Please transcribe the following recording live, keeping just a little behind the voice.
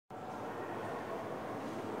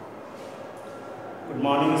Good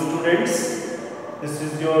morning, students. This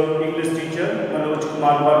is your English teacher, Manoj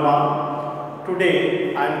Kumar Verma.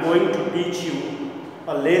 Today, I am going to teach you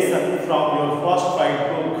a lesson from your first flight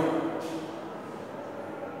book,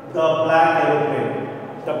 The Black Aeroplane.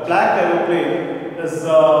 The Black Aeroplane is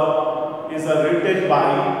written by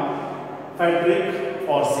Frederick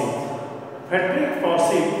Forsyth. Frederick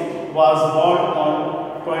Forsyth was born on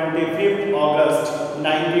 25th August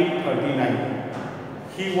 1939.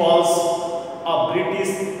 He was a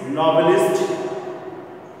British novelist.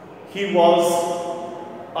 He was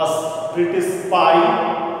a British spy.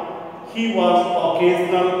 He was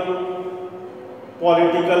occasional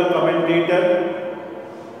political commentator.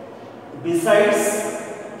 Besides,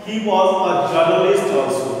 he was a journalist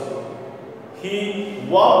also. He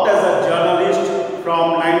worked as a journalist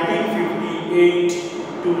from 1958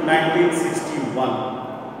 to 1961.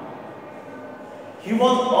 He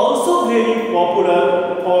was also very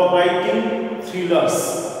popular for writing thrillers.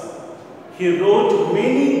 He wrote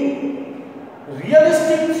many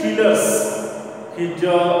realistic thrillers.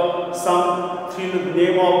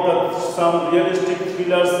 Some realistic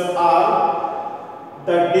thrillers are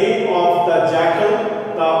The Day of the Jackal,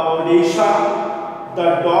 The Odisha, The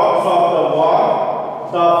Dogs of the War,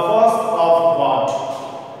 The First of God.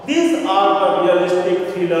 These are the realistic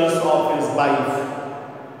thrillers of his life.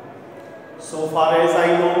 So far as I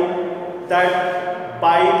know, that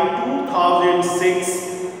by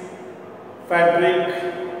 2006, Frederick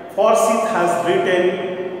Forsyth has written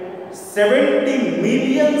 70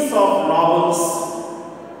 millions of novels,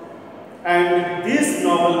 and this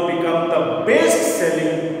novel become the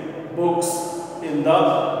best-selling books in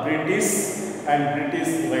the British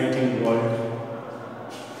writing world.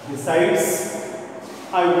 Besides,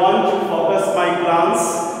 I want to focus my glance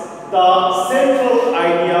the central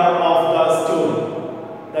idea of the story.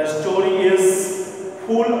 The story is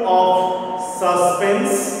full of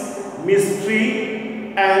suspense, mystery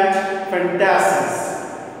and fantasies.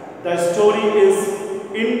 The story is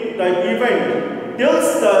in the event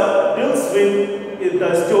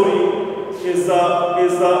is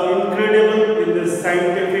incredible in the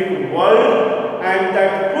scientific world, and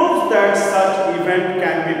that proves that such event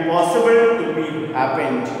can be possible to be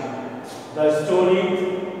happened. The story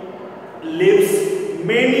leaves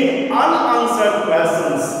many unanswered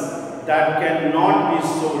questions that cannot be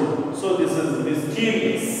solved. So this is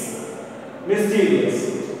mysterious. This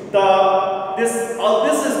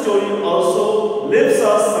story also leaves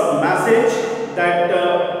us a message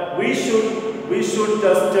that we should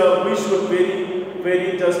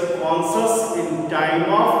very conscious in time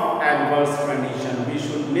of adverse condition. We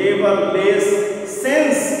should never lose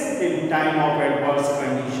sense in time of adverse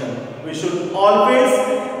condition. We should always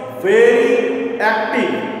very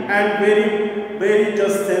active and very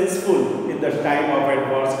senseful in the time of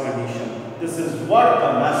adverse condition. This is what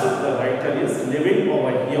the message the writer is living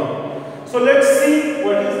over here. So let's see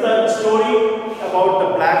what is the story about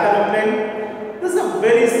the Black Aeroplane. This is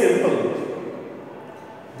very simple.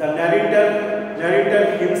 The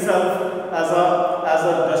narrator himself as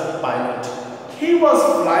a test pilot. He was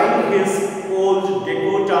flying his old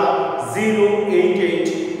Dakota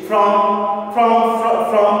 088 from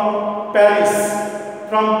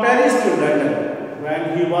Paris to London. When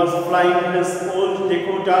he was flying his old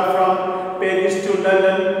Dakota from Paris to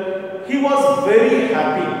London, he was very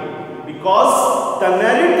happy because the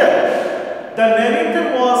narrator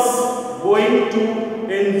was going to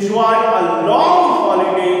enjoy a long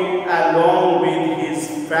holiday along with his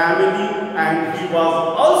family, and he was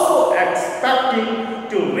also expecting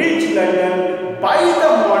to reach London by the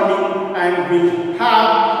morning and will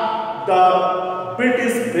have the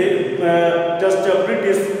British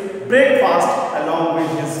breakfast along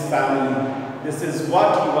with his family. This is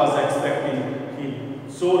what he was expecting.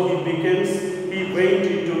 He went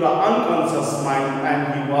into the unconscious mind,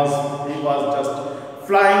 and he was just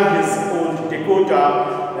flying his old Dakota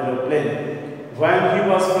aeroplane. When he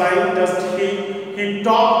was flying, he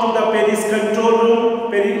talked to the Paris control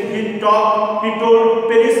room. He told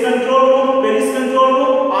Paris control room,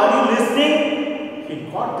 are you listening? He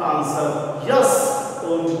got the answer, yes,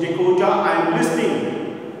 old Dakota, I am listening.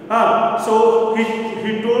 So he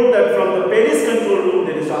told that from the Paris control room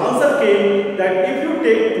there is an answer came that if you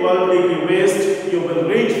take 12° west, you will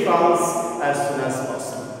reach France as soon as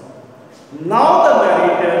possible. Now the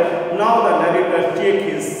narrator take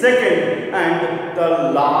his second and the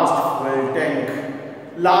last fuel tank,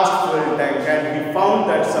 and he found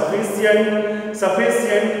that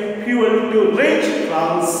sufficient fuel to reach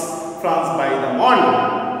France by the morning.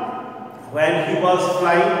 When he was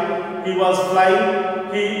flying, he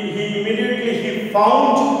immediately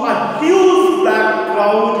found a huge black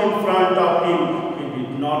cloud in front of him. He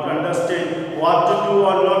not understand what to do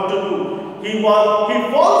or not to do. He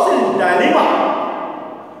falls in dilemma.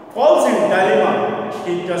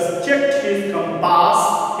 He just checked his compass,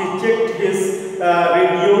 he checked his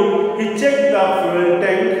radio, he checked the fuel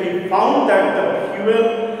tank. He found that the fuel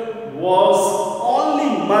was only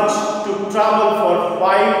much to travel for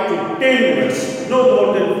 5 to 10 minutes, no more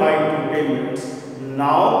than 5 to 10 minutes.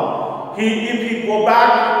 Now, if he go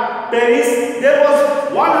back Paris, there was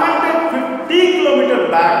 150 kilometers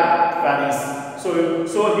back Paris. So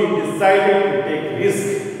he decided to take risk.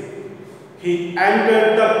 He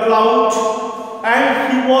entered the cloud and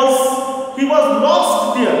he was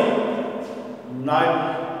lost there.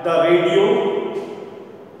 Now the radio,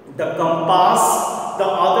 the compass, the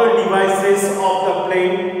other devices of the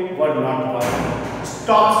plane were not working.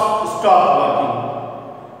 Stop working.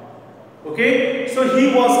 Okay, so he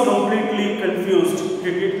was completely confused.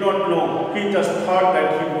 He did not know. He just thought that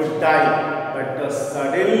he would die. But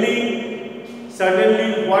suddenly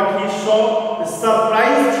what he saw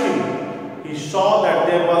surprised him. He saw that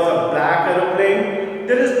there was a black aeroplane.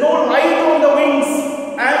 There is no light on the wings,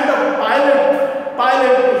 and the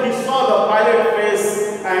pilot, he saw the pilot face,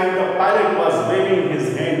 and the pilot was waving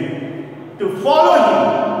his hand to follow him.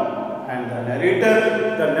 And the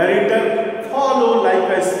narrator followed like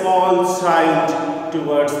a small child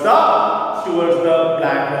towards the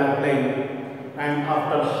black aeroplane. And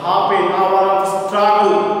after half an hour of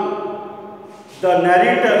struggle, the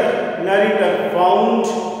narrator found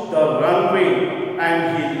the runway and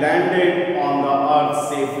he landed on the earth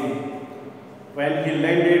safely. When he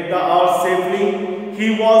landed the earth safely, he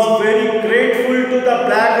was very grateful to the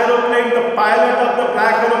black aeroplane, the pilot of the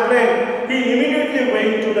black aeroplane. He immediately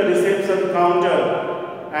went to the reception counter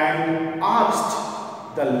and asked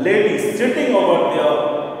the lady sitting over there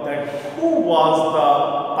that who was the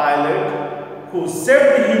pilot who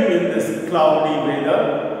saved him in this cloudy weather.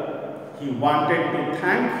 He wanted to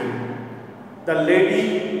thank him. The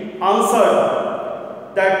lady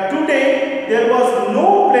answered that today there was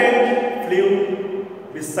no plane flew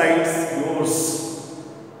besides yours.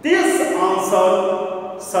 This answer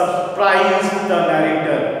surprised the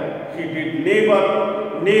narrator. He never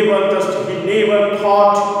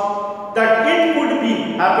thought that it could be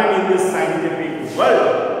happen in this scientific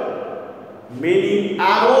world. Many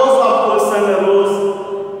arrows of question arose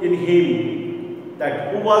in him. That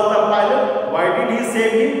who was the pilot? Why did he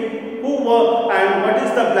save him? And what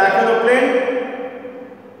is the black aeroplane?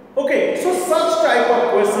 Okay, so such type of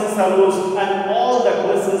questions arose and all the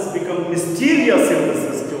questions become mysterious in this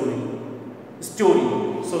story.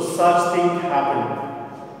 So such thing happened.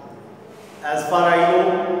 As far I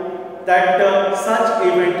know that such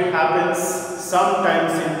event happens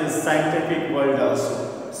sometimes in this scientific world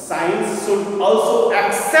also. Science should also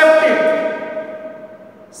accept it.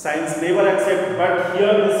 Science never accepts, but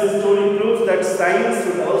here this story proves that science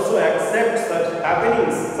should also accept such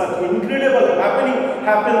happenings, such incredible happening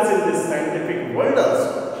happens in this scientific world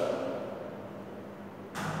also.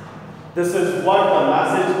 This is what the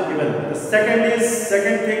message given. The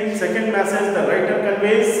second message the writer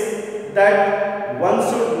conveys that one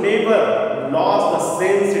should never lose the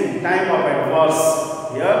sense in time of adverse.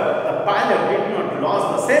 Here the pilot did not lose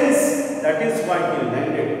the sense. That is why he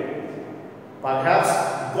landed. Perhaps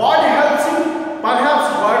God helps him, perhaps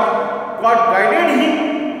God guided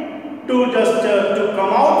him to just to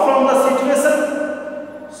come out from the situation.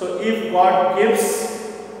 So if God gives,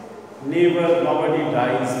 nobody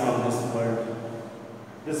dies from this world.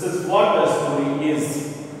 This is what the story is.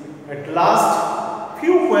 At last,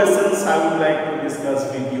 few questions I would like to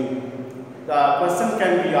discuss with you. The question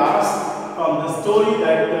can be asked from the story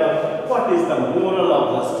that what is the moral of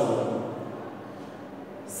the story?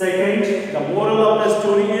 Second, the moral of the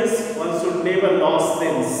story is one should never lose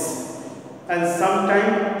sense, and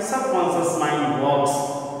sometimes subconscious mind works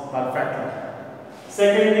perfectly.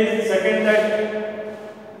 Second that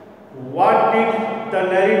what did the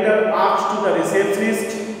narrator ask to the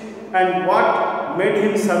receptionist and what made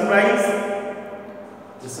him surprised?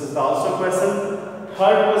 This is also question.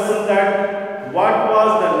 Third question that what was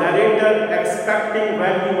the narrator expecting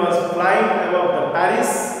when he was flying above the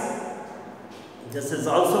Paris? This is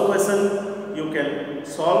also question you can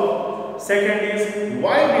solve. Second is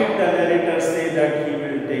why did the narrator say that he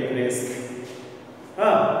will take risk?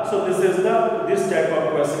 So this type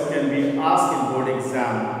of question can be asked in board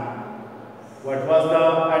exam. What was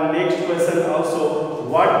and next question also,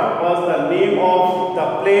 what was the name of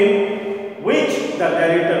the plane which the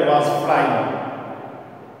narrator was flying?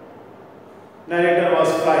 Narrator was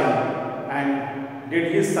flying, and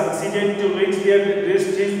did he succeed to reach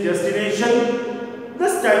his destination?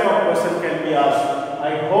 This type of question can be asked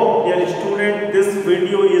I hope, dear student, this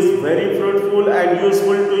video is very fruitful and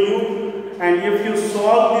useful to you. And if you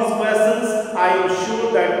solve these questions, I am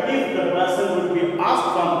sure that if the question would be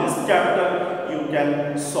asked from this chapter, you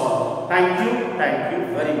can solve. Thank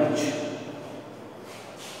you very much.